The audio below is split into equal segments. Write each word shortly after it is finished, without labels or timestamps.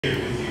here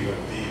with you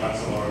at the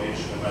Bangsamoro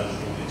Leadership and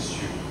Management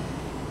Institute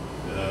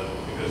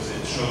because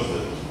it shows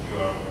that you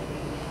are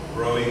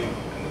growing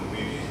and the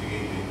community is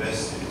beginning to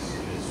invest in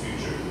its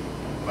future.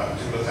 My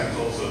particular thanks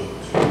also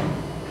to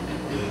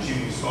the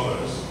achieving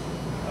scholars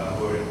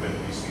who are going to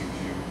be speaking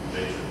to you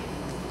later.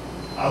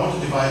 I want to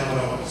divide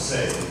what I want to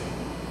say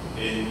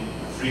in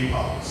three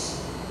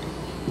parts.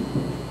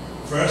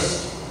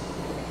 First,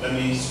 let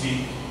me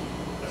speak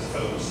as a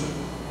fellow Muslim.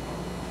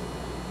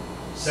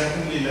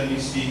 Secondly, let me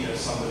speak as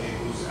somebody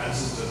whose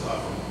ancestors are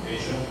from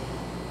Asia.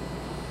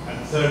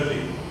 And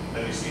thirdly,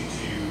 let me speak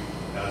to you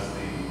as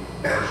the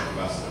British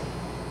ambassador.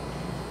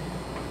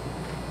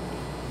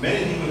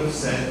 Many people have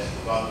said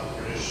about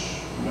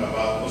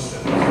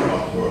Muslims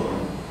throughout the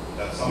world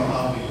that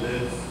somehow we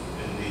live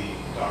in the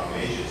dark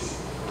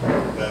ages,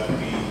 that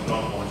we do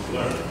not want to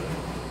learn,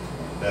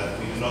 that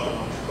we do not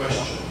want to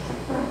question,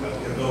 that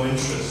we have no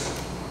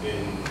interest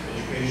in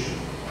education.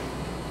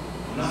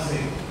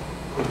 Nothing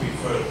could be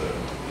further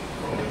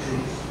from the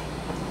truth.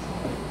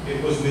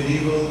 It was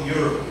medieval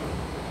Europe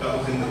that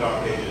was in the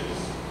Dark Ages,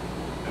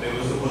 and it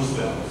was the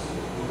Muslims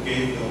who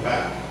gave them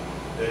back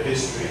their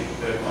history,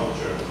 their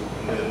culture,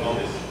 and their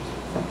knowledge.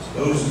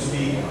 Those who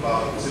speak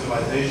about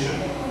civilization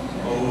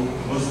owe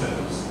the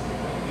Muslims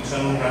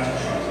eternal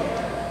gratitude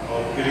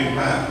of giving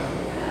back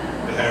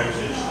the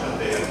heritage that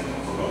they have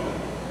forgotten.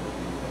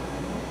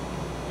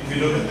 If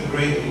you look at the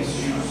great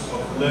institutes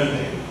of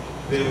learning,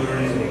 they were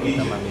in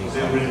Egypt,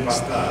 they were in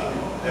Baghdad.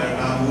 They are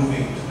now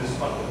moving to this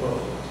part of the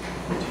world.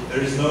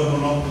 There is no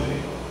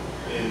monopoly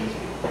in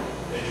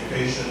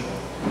education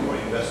or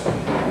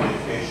investment in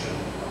education.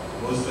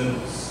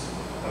 Muslims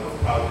have a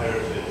proud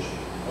heritage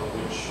of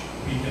which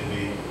we can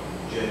be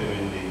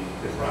genuinely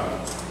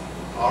proud.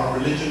 Our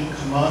religion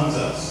commands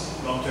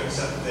us not to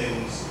accept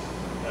things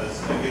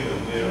as a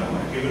given. We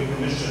are given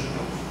permission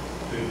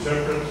to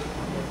interpret,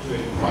 to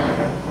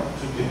inquire,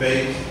 to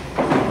debate, to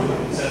come to a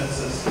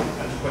consensus,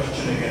 and to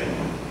question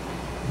again.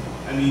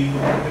 And you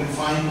can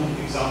find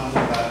examples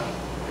of that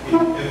in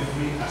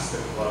every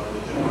aspect of our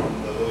religion,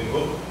 from the Holy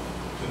Book,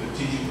 to the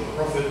teaching of the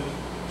Prophet,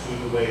 to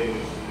the way in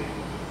which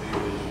the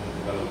religion has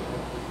developed.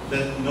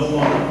 Let no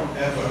one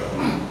ever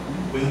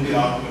win the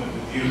argument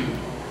with you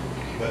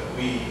that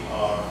we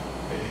are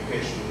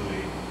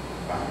educationally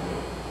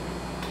backward.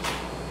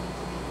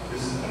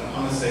 This is an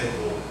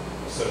unassailable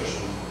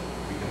assertion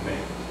we can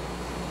make.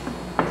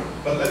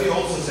 But let me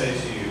also say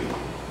to you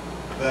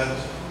that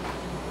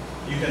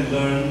you can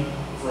learn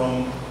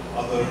from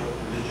other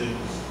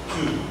religions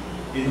too,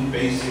 in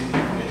basic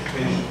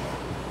education.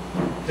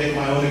 Take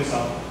my own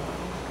example.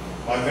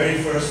 My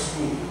very first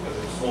school as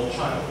a small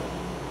child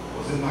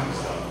was in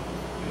Pakistan,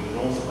 in the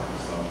north of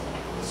Pakistan.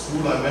 The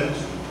school I went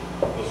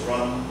to was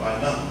run by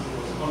nuns. It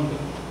was a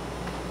convent.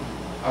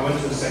 I went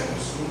to a second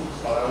school,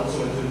 but I also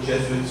went to a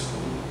Jesuit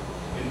school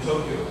in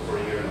Tokyo for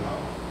a year and a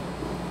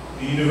half.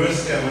 The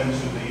university I went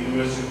to, the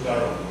University of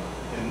Durham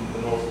in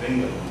the north of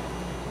England,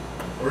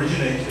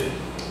 originated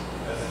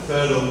as the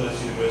third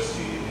oldest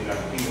university in the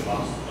United Kingdom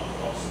after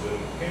Oxford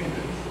and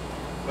Cambridge,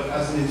 but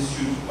as an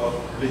institute of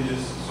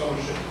religious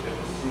scholarship. It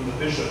was through the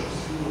bishops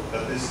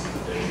that this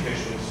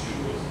education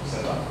institute was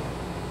set up.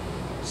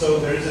 So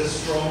there is a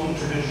strong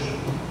tradition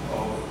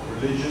of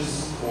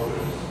religious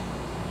orders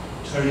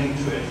turning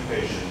to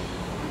education,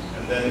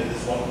 and then in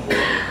this one world,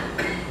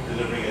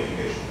 delivering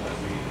education as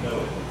we know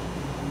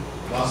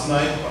it. Last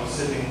night I was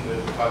sitting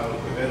with Cardinal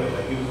Quevedo,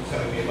 and he was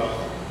telling me about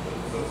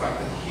the fact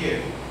that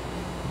here,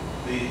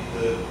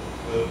 the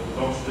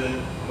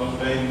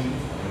Notre Dame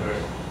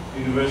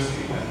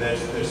University and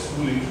their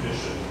schooling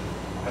tradition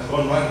has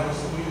gone right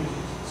across the community.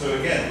 So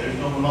again, there's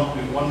no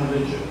monopoly of one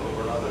religion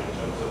over another in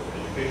terms of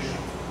education.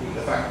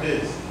 The fact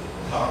is,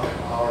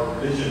 our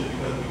religion,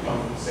 because we come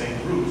from the same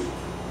root,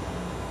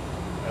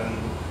 and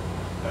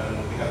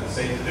we have the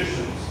same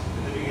traditions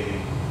in the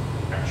beginning,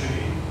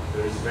 actually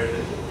there is very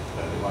little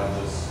that divides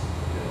us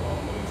on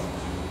when we come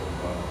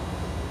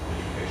to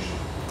education.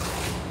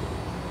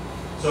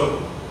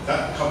 So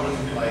that covers,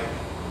 if you like,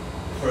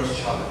 the first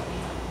challenge,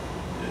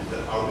 is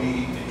that are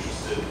we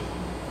interested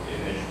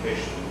in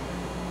education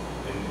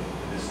in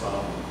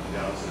Islam? And the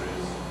answer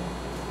is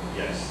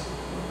yes.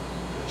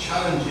 The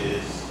challenge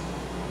is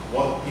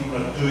what people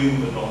are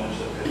doing with the knowledge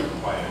that they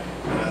acquire.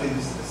 And I think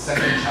this is the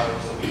second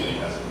challenge that we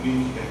as a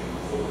community can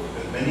move forward,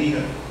 because many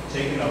have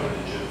taken our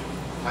religion,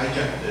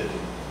 hijacked it,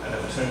 and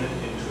have turned it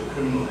into a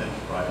criminal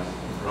enterprise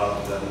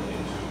rather than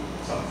into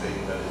something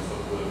that is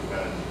for the good of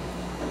humanity.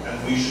 And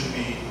we should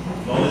be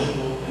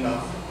knowledgeable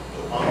enough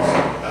to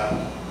answer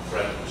that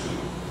threat too,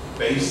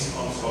 based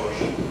on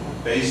scholarship,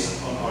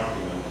 based on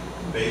argument,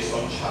 based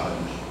on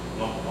challenge,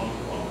 not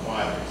on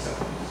quiet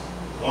acceptance.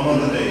 One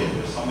other day,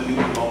 there was somebody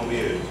with a long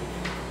beard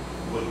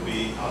would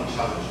be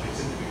unchallenged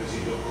simply because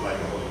he looked like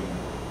a holy man.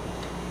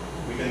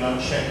 We can now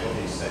check what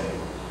he's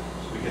saying.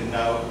 We can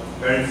now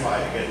verify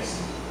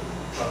against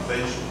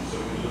translation. So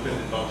we can look at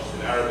it not just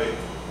in Arabic,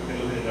 we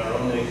can look at it in our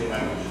own native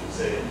language and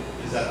say,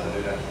 is that what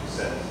it actually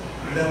says?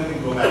 And then we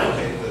can go back and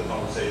take the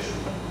conversation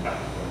back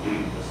to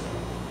the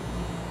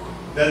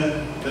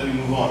Then let me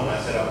move on. And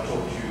I said I would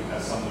talk to you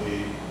as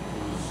somebody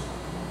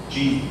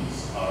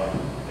genes are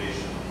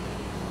Asian.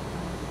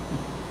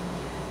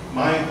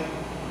 My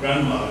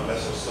grandmother,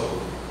 bless her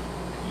soul,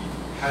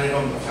 carried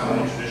on the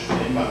family tradition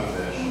in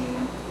Bangladesh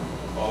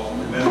of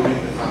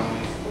remembering the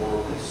family's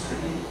oral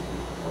history.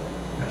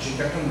 And she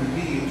kept on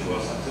repeating it to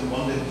us until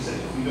one day we said,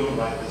 if we don't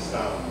write this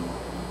down,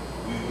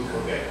 we will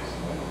forget.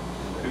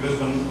 Because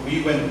when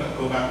we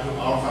go back to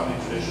our family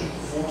tradition,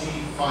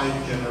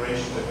 45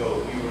 generations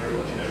ago, we were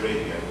in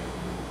Arabia.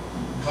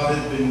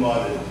 Khalid bin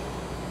Walid,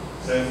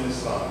 Saif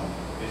al-Islam,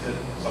 is it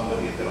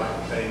somebody that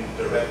I claim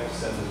direct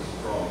descendants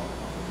from?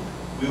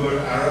 We were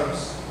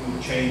Arabs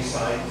who changed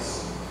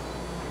sides,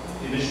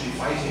 initially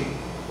fighting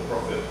the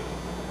Prophet,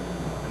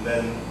 and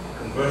then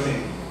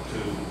converting to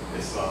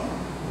Islam.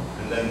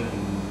 And then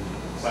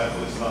Saif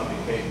al-Islam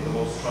became the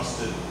most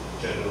trusted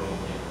general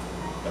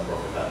that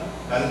Prophet had.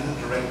 That is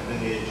the direct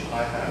lineage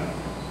I have,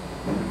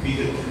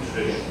 repeated through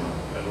tradition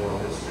and oral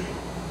history.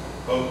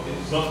 But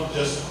it's not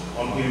just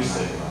on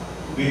hearsay.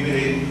 We've been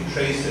able to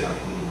trace it,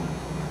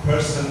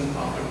 person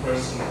after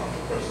person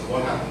after person.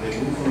 What happened? They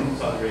moved from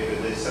Saudi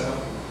Arabia, they set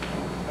up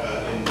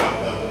in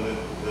Baghdad, and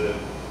the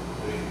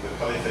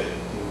Caliphate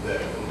moved there.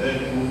 From there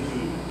they moved to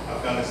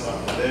Afghanistan,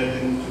 from there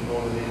they moved to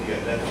northern India,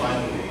 and then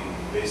finally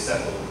they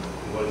settled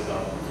in what is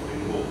now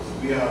Bengal. So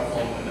we are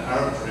from an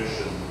Arab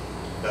tradition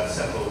that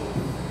settled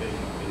in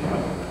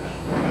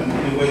Bangladesh. And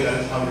in a way,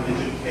 that is how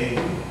religion came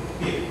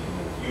here.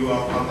 You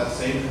are part of that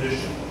same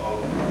tradition of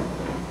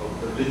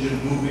religion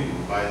moving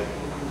by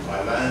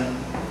land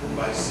and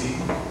by sea.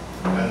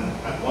 And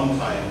at one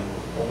time,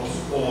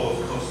 almost all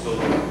of coastal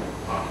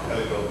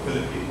archipelago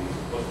Philippines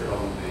was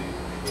predominantly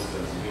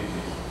Muslim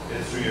communities. It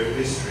is through your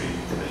history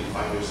that you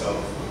find yourself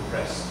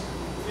impressed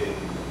in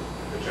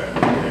the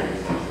certain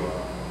areas that you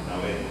are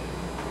now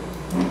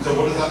in. So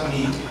what does that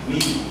mean? It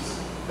means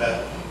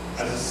that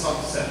as a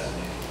subset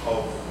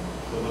of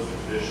the Muslim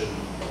tradition,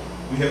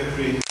 we have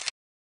created,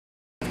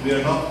 we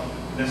are not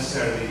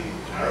necessarily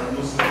Arab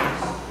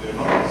Muslims, we are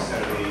not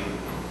necessarily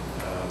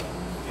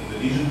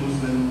Indonesian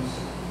Muslims,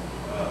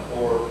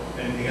 or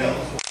anything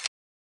else.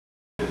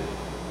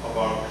 Of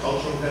our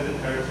cultural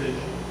heritage,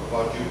 of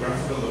our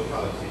geographical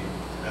locality,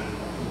 and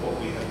what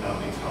we have now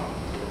become.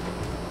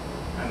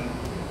 And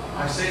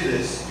I say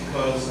this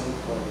because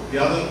the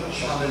other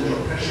challenge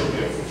or pressure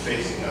we are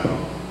facing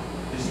now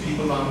is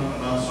people are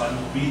now trying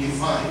to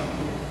redefine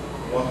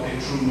what a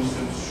true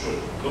Muslim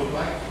should look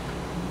like,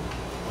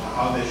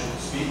 how they should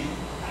speak,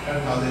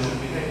 and how they should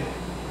behave.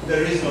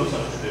 There is no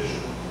such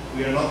tradition.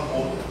 We are not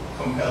all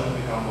compelled to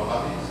become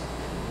Wahhabis,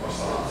 or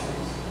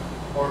Salafis,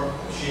 or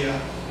Shia,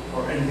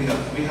 or anything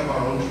else. We have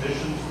our own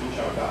traditions which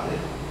are valid.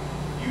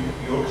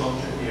 Your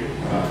culture here is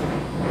valid.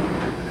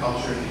 The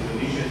culture in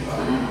Indonesia is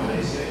valid, in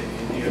Malaysia, in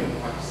India,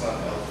 Pakistan,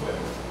 elsewhere.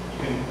 You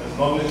can, as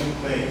long as you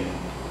claim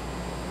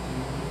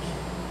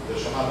the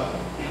Shahada,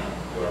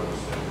 you are a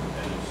Muslim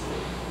and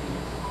Muslim.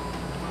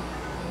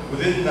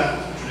 Within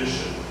that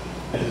tradition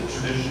is a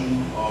tradition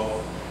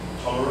of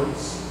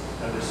tolerance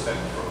and respect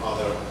for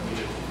other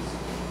communities.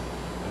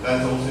 And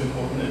that's also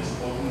important. It's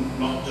important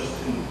not just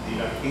in the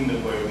United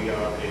Kingdom, where we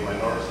are a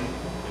minority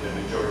in a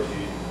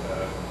majority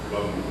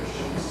predominantly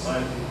Christian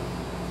society.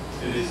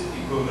 It is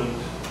equivalent,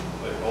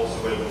 but also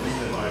where the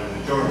Muslim are a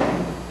majority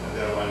and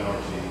there are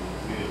minority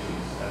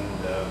communities. And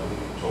when we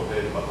talk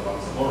later about the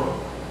Bangsamoro,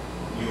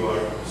 you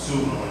are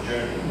soon on a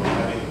journey from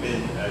having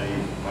been a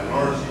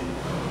minority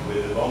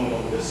with a long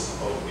list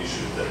of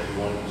issues that you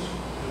want to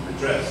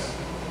address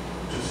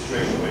to a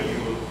situation where you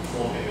will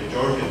form a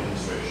majority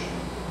administration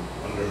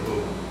under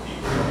whom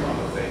people from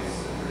other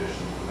faiths and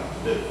traditions will have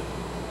to live.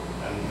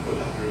 And you will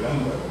have to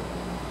remember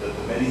that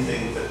the many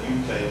things that you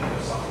claim to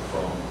have suffered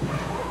from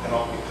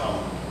cannot become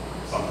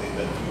something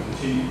that you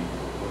continue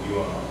when you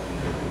are in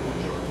the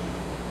majority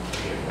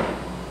here.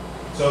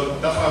 So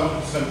that's why I want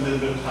to spend a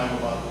little bit of time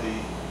about the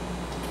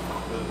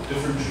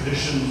different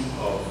traditions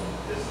of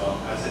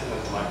Islam as it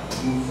has like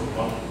moved from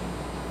one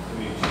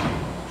community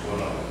to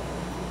another.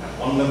 At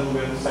one level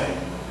we are the same,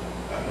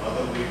 at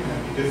another we can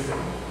be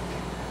different.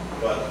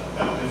 But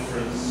that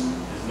difference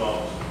is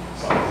not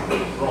something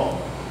that is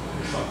wrong,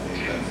 it is something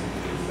that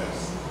simply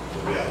reflects the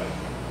reality.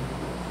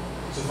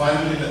 So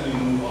finally, let me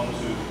move on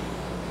to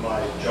my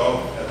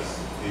job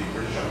as the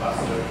British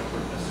ambassador,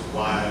 as to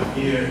why I'm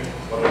here,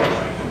 what I'm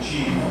trying to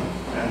achieve,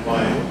 and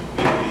why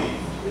we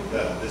believe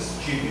that this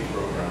achievement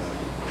program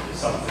is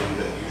something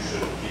that you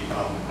should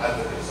become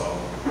advocates of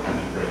and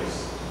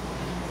embrace.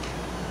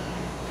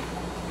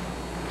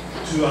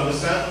 To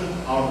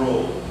understand our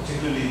role,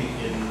 particularly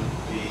in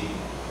the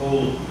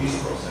whole peace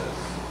process,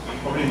 we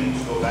probably need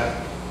to go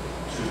back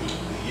to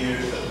the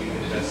years that we've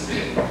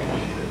invested in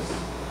this.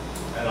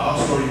 And our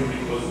story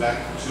really goes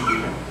back to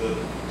the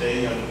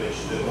day on which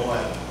the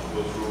Moab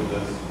was ruled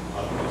as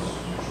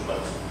unconstitutional by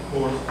the Supreme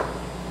Court.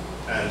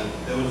 And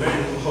there was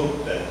very little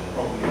hope that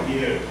probably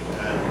here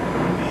and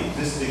the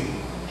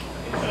existing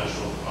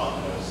international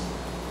partners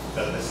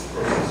that this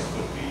process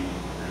could be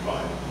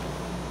revived.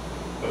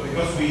 But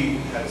because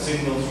we had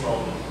signals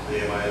from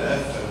the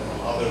MILF and from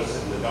others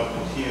in the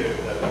government here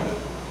that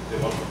they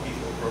want to keep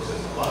the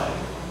process alive,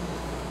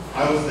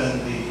 I was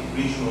then the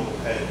regional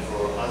head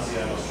for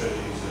ASEAN, Australia,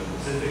 New Zealand,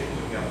 Pacific,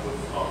 looking after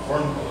our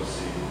foreign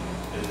policy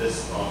in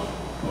this part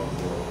of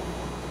the world.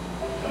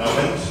 And I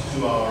went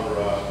to our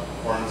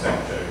foreign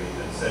secretary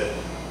and said,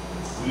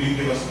 will you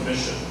give us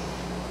permission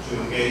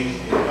to engage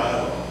in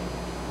dialogue,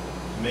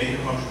 to make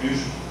a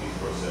contribution to the peace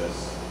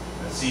process,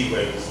 and see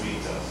where this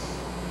leads us?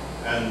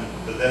 And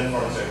the then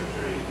foreign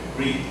secretary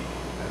agreed,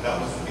 and that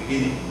was the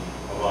beginning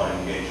of our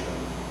engagement.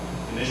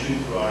 Initially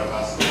through our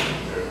ambassador,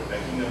 Peter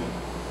Beckingham,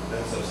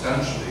 then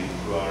substantially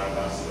through our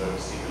ambassador,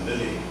 Stephen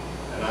Lilly,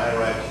 and I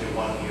arrived here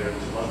 1 year and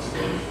 2 months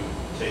ago to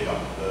take up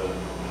the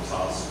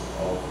task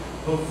of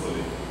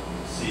hopefully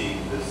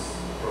seeing this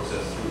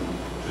process through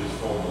to its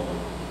formal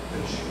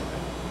finishing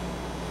line.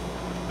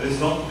 But it's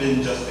not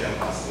been just the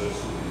ambassadors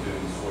who've been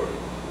doing this work.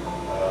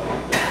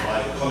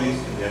 My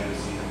colleagues in the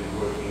embassy have been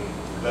working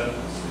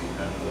relentlessly,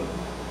 and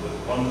with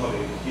one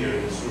colleague here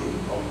in this room,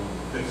 Tom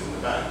Phipps in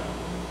the back,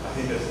 I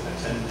think has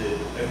attended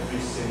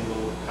every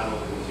single panel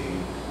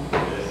meeting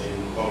in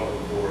Kuala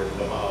Lumpur and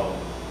Davao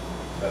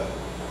that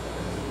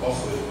has been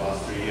possible in the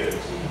last 3 years.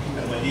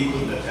 And when he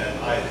couldn't attend,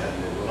 I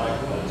attended. When I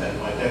couldn't attend,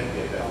 my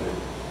deputy attended.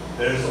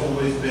 There's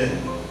always been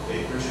a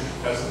British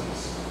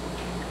presence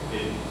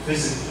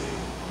physically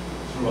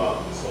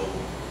throughout this whole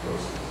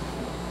process.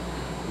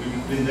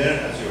 We've been there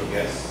as your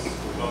guests.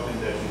 We've not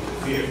been there to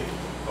interfere.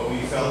 But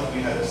we felt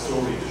we had a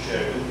story to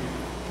share with you.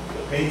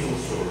 The painful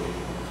story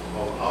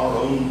of our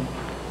own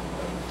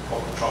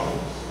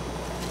troubles,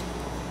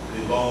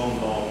 the long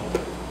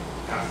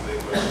Catholic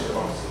versus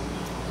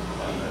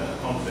Protestant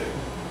conflict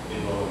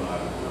in Northern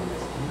Ireland.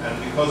 And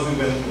because we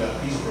went through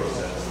that peace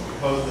process,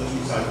 because the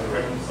two sides were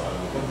reconciled,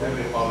 because we have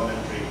a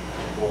parliamentary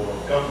form of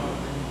government,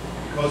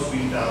 because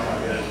we now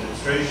have an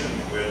administration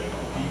where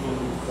people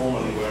who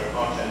formerly were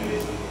arch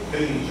enemies and were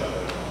killing each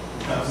other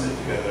now sit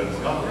together as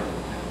government,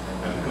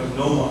 and because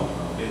no one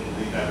in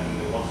the United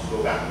Kingdom wants to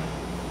go back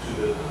to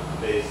the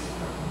days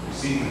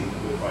preceding the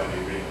Good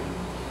Friday Agreement,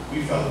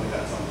 we felt we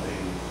had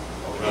something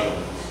of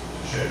relevance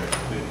to share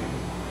with you.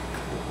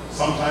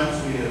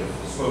 Sometimes we have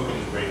spoken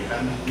very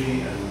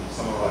candidly, and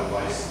some of our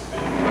advice has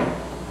been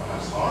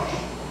perhaps harsh,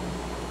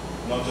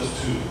 not just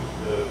to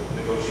the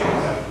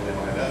negotiators out in the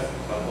MILF,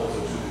 but also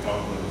to the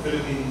government of the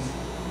Philippines.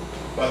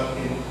 But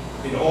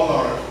in all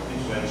our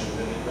interventions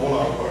and in all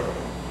our work,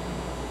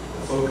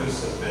 the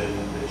focus has been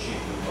the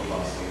achievement of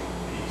lasting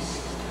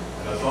peace.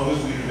 And as long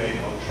as we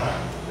remain on track,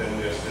 then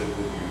we are still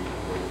with you,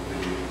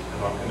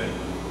 and our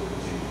commitment will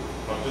continue.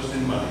 Not just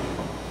in money,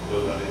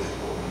 though that is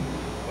important,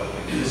 but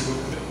in physical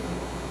commitment,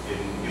 in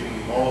giving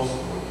you moral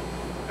support,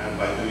 and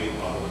by doing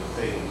other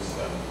things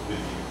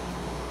with you.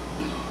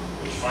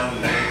 Which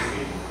finally leads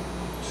me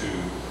to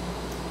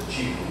the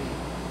Chevening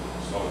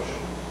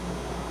scholarship.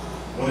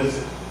 What is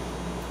it?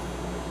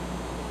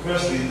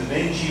 Firstly, the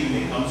name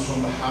Chevening comes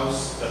from the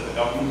house that the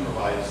government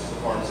provides to the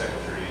Foreign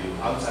Secretary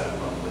outside of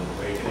London,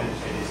 where he can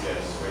entertain his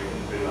guests, where he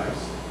can relax.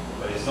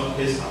 But it's not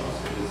his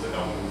house, it is the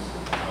government's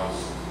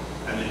house,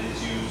 and it is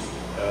used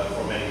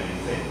for many, many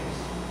things.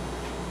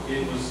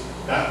 It was,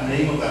 that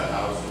name of that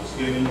house was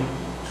given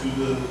to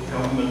the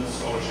government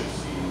scholarship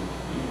scheme,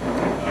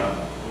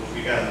 which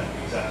began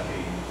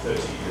exactly 30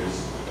 years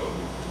ago.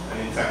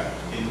 And in fact,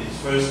 in its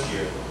first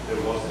year,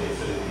 there was a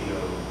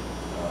Filipino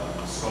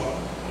scholar,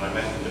 and I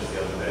met him just the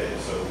other day,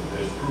 so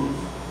there's proof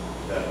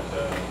that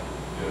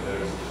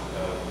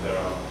there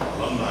are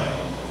alumni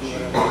of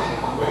Chevening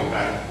going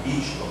back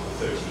each of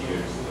the 30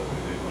 years that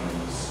we've been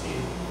running this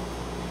scheme.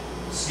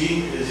 The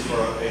scheme is for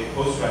a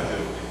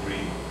postgraduate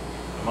degree,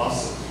 a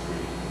master's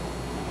degree.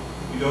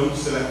 We don't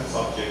select the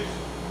subject,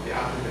 the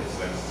applicant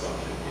selects the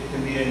subject. It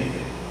can be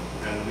anything.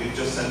 And we've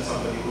just sent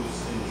somebody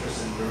who's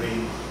interested in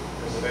marine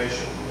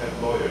preservation. We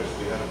have lawyers.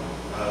 We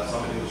have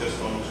somebody who's just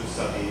gone to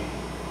study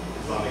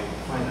Islamic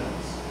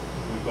finance.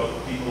 We've got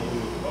people who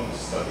have gone to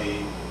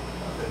study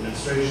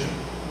administration.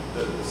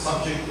 The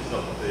subject is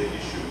not the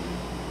issue.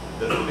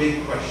 The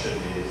big question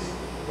is,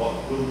 what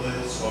will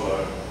the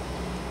scholar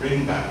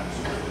bring back to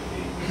the Philippines?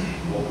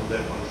 What will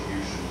their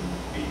contribution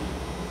be?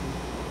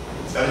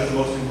 That is the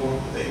most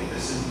important thing.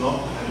 This is not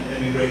an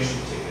emigration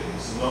ticket.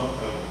 This is not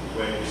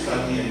when you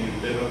study and you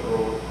live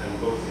abroad and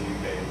go to the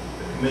UK.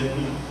 The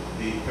commitment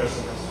the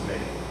person has to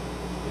make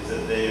is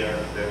that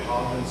their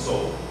heart and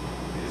soul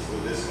is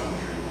with this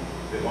country.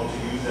 They want to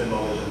use their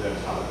knowledge and their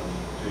talent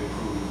to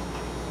improve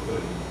the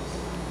Philippines.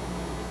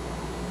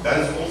 That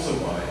is also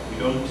why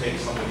we don't take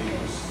somebody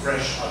who's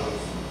fresh out of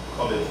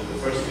college with the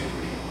first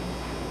degree.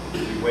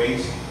 We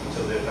wait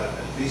until they've had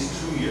at least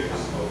 2 years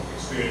of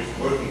experience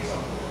working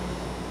somewhere,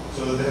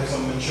 so that they have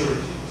some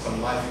maturity, some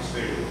life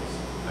experience,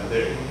 and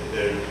their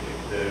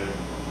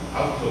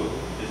outlook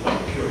is not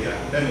purely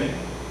academic,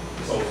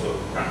 it's also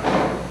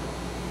practical.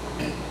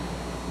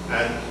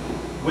 And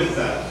with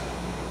that,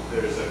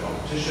 there is a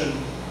competition,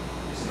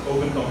 it's an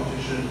open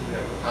competition, we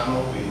have a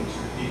panel, we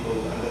interview people,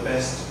 and the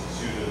best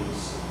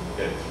students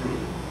get through.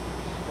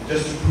 And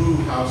just to prove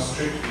how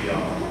strict we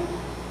are,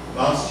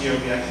 last year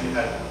we actually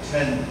had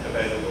 10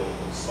 available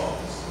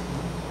spots.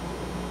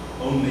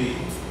 Only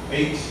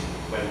 8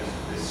 went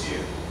this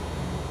year.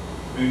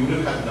 We We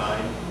would have had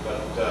 9,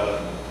 but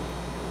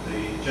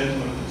the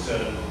gentleman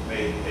concerned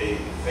made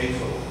a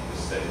fatal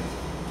mistake.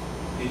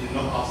 He did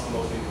not ask the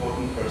most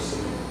important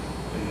person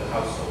in the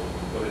household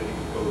whether he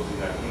could go to the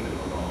United Kingdom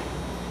or not,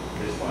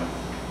 his wife.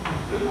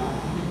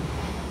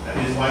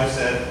 And his wife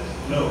said,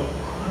 no.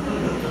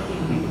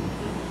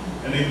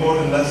 An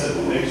important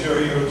lesson, make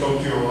sure you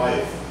talk to your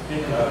wife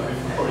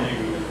before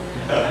you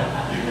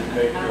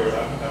make your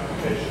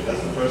application.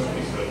 That's the first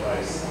piece of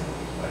advice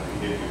I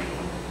can give you.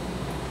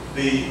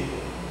 The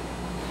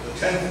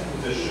 10th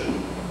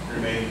position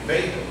remained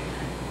vacant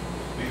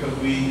because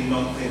we did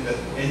not think that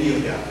any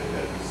of the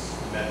applicants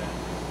met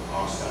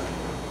our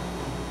standard,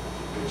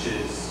 which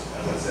is,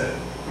 as I said,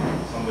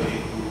 somebody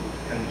who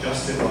can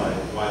justify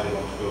why they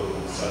want to go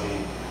and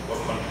study, what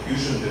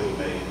contribution they will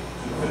make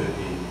to the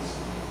Philippines,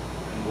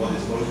 and what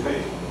is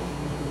motivating them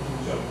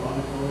to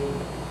apply.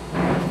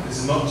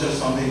 This is not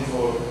just something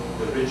for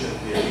the rich and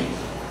the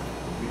elite.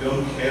 We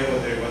don't care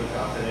whether they went to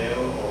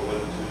Ateneo or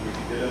went to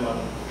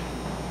BLMI.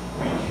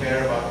 We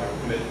care about your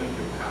commitment,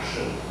 your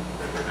passion,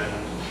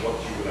 and what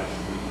you will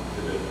actually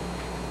deliver.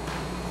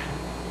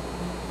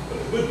 But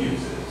the good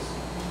news is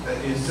that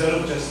instead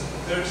of just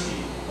 30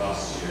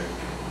 last year,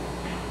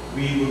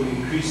 we will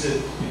increase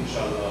it,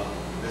 inshallah,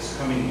 this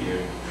coming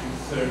year to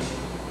 30.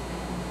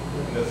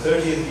 In the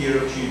 30th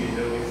year of Chevening,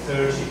 there will be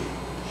 30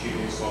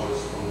 Chevening scholars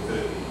from the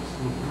Philippines.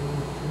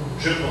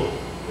 Triple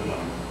the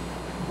number.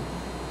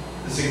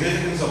 The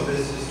significance of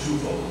this is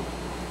twofold.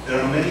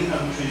 There are many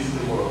countries in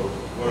the world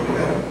where we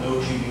have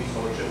no Chevening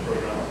scholarship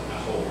program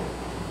at all.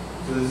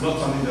 So it's not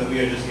something that we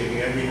are just giving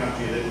every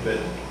country a little bit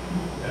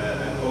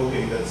and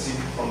hoping that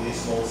from these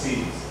small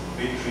seeds,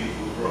 big trees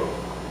will grow.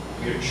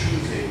 We are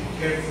choosing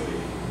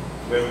carefully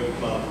where we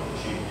plant the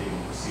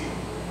Chevening seed.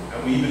 And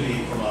we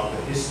believe from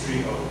the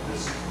history of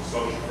this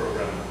scholarship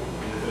program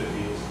in the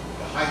Philippines,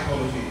 the high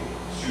quality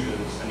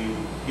students, and you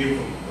hear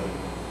from them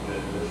in a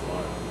little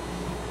while,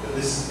 that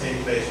this is a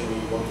place where we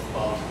want to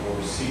plant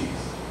more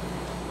seeds.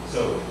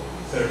 So,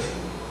 30.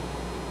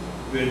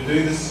 We're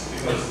doing this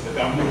because the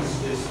government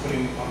is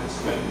putting on its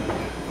commitment,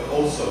 but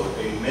also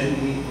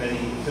many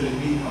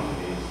Philippine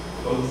companies,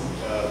 both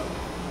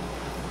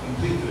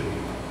complete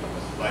Philippine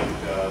companies, like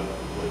the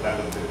Bank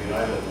of the Philippine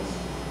Islands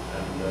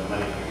and the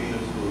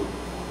Maguindanao Group.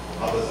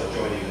 Others are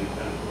joining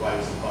and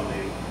providing some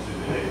funding to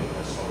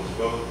enable scholars to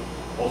go.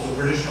 Also,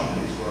 British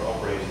companies who are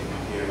operating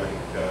in here, like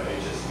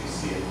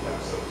HSBC and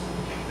Bangsamoro,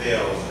 they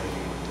are also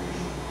making a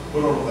contribution.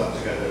 Put all of that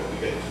together,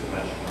 we get to the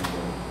magic number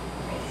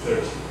of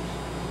 30.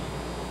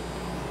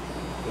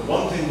 The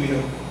one thing we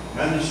have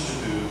managed to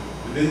do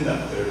within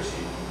that 30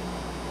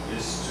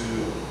 is to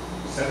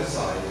set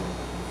aside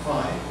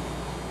 5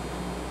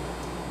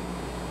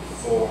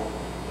 for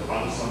the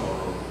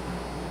Bangsamoro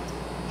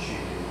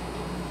Chevening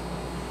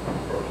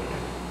program.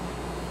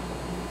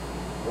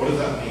 What does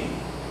that mean?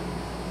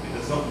 It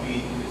does not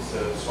mean it's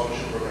a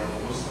scholarship program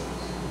for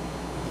Muslims.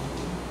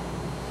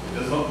 It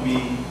does not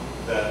mean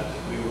that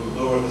we will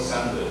lower the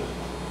standard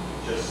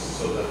just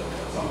so that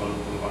someone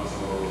from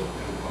Bangsamoro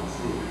can come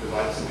through, because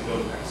I simply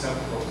don't accept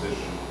the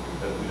proposition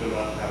that we do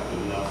not have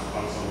good enough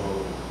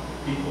Bangsamoro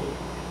people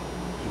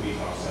to meet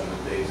our standard.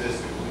 They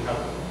exist because we have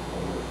them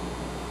already.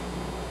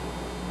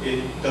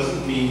 It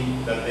doesn't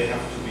mean that they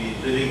have to be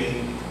living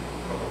in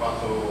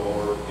Cotabato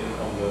or in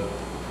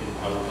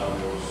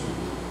Alabama or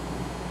Sulu.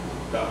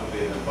 That would be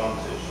an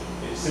advantage.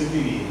 It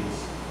simply means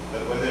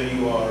that whether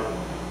you are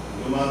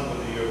Numad,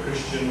 whether you're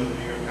Christian,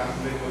 whether you're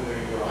Catholic, whether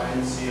you're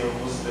INC or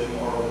Muslim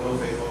or of no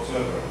faith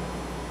whatsoever,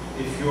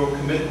 if your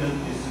commitment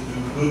is to do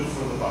good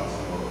for the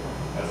Bangsamoro,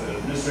 as an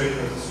administrator,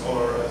 as a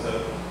scholar,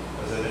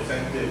 as an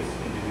effective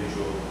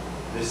individual,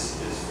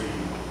 this is for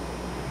you.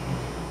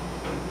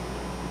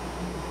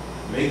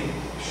 Make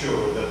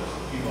sure that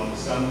people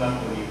understand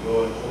that when you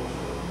go and talk to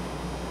them,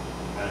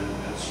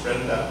 and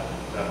spread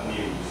that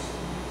news,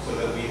 so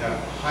that we have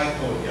high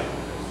quality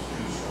applicants to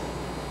choose from.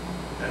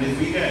 And if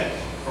we get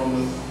from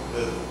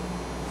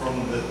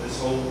this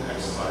whole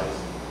exercise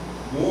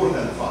more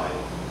than 5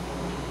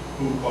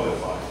 who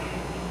qualify,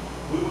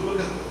 we will look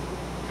at them.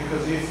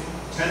 Because if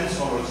 10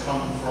 scholars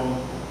come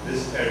from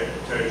this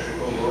territory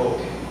overall,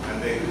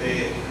 and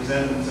they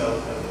present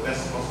themselves as the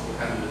best possible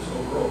candidates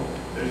overall,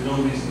 there is no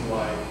reason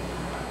why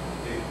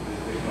they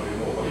cannot be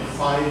more. But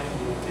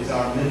 5 is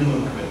our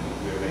minimum commitment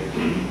we are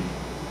making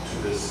to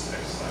this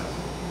exercise.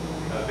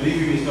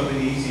 Believe me, it's not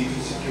been easy to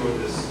secure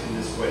this in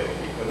this way,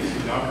 because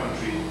in our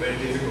country it's very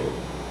difficult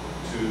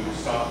to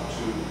start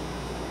to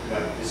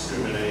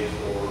discriminate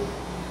or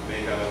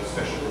make a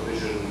special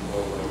provision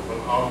for them. But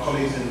our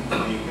colleagues in the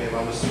UK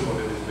have understood what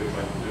it is we're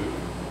trying to do.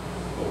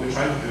 What we're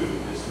trying to do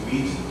is to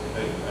meet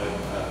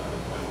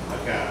a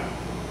gap,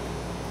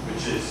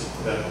 which is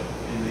that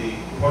in the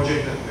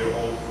project that we're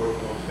all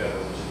working on together,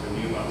 which is the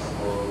new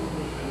Bangsamoro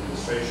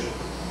administration,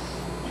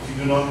 if you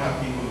do not have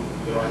people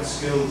with the right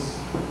skills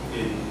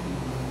in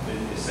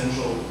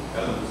essential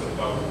elements of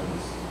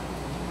governance,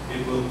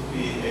 it will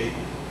be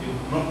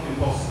not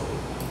impossible,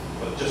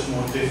 but just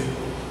more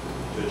difficult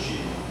to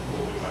achieve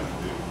what we're trying to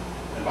do.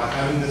 And by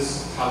having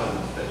this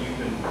talent that you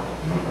can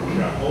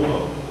grab hold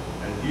of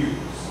and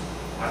views,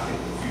 I think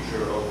the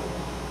future of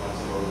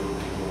Bangsamoro will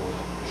be more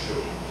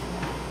assured.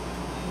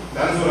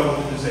 That is what I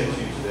wanted to say to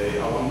you today.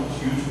 I want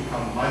you to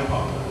become my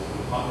partners and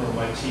the partner of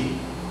my team.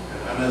 And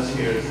Anna's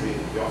here as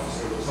the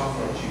officer who looks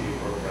after our TV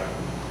program.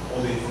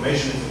 All the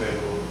information is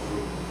available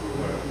through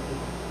her.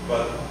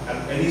 But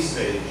at any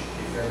stage,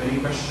 if you have any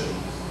questions,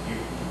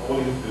 all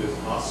you have to do is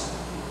ask.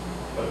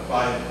 But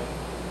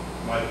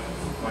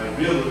my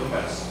real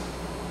request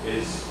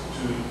is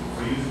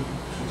for you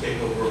to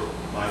take over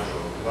my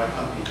job, because I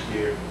can't be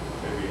here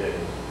every day.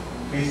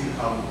 Please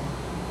become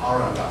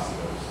our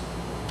ambassadors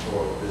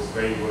for this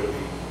very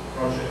worthy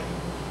project.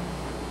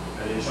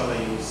 And inshallah,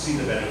 you will see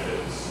the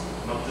benefits,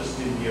 not just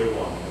in year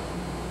one,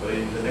 but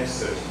in the next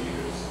 30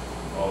 years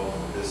of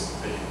this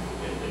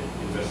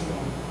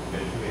investment in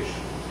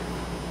education.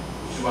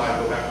 Which is why I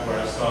go back to where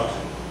I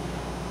started.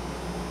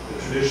 The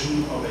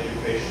tradition of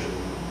education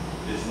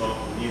is not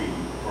new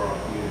for our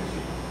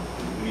community.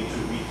 We need to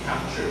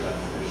recapture that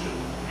tradition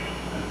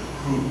and to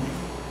prove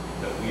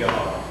that we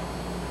are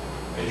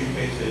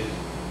educated,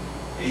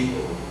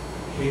 able,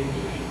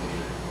 capable people,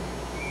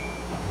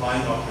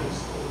 applying our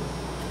principles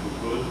to do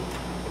good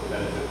for the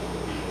benefit of the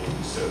people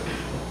we serve,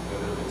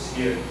 whether it's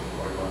here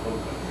or in our home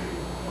country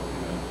or in the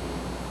United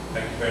Kingdom.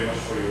 Thank you very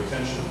much for your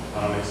attention.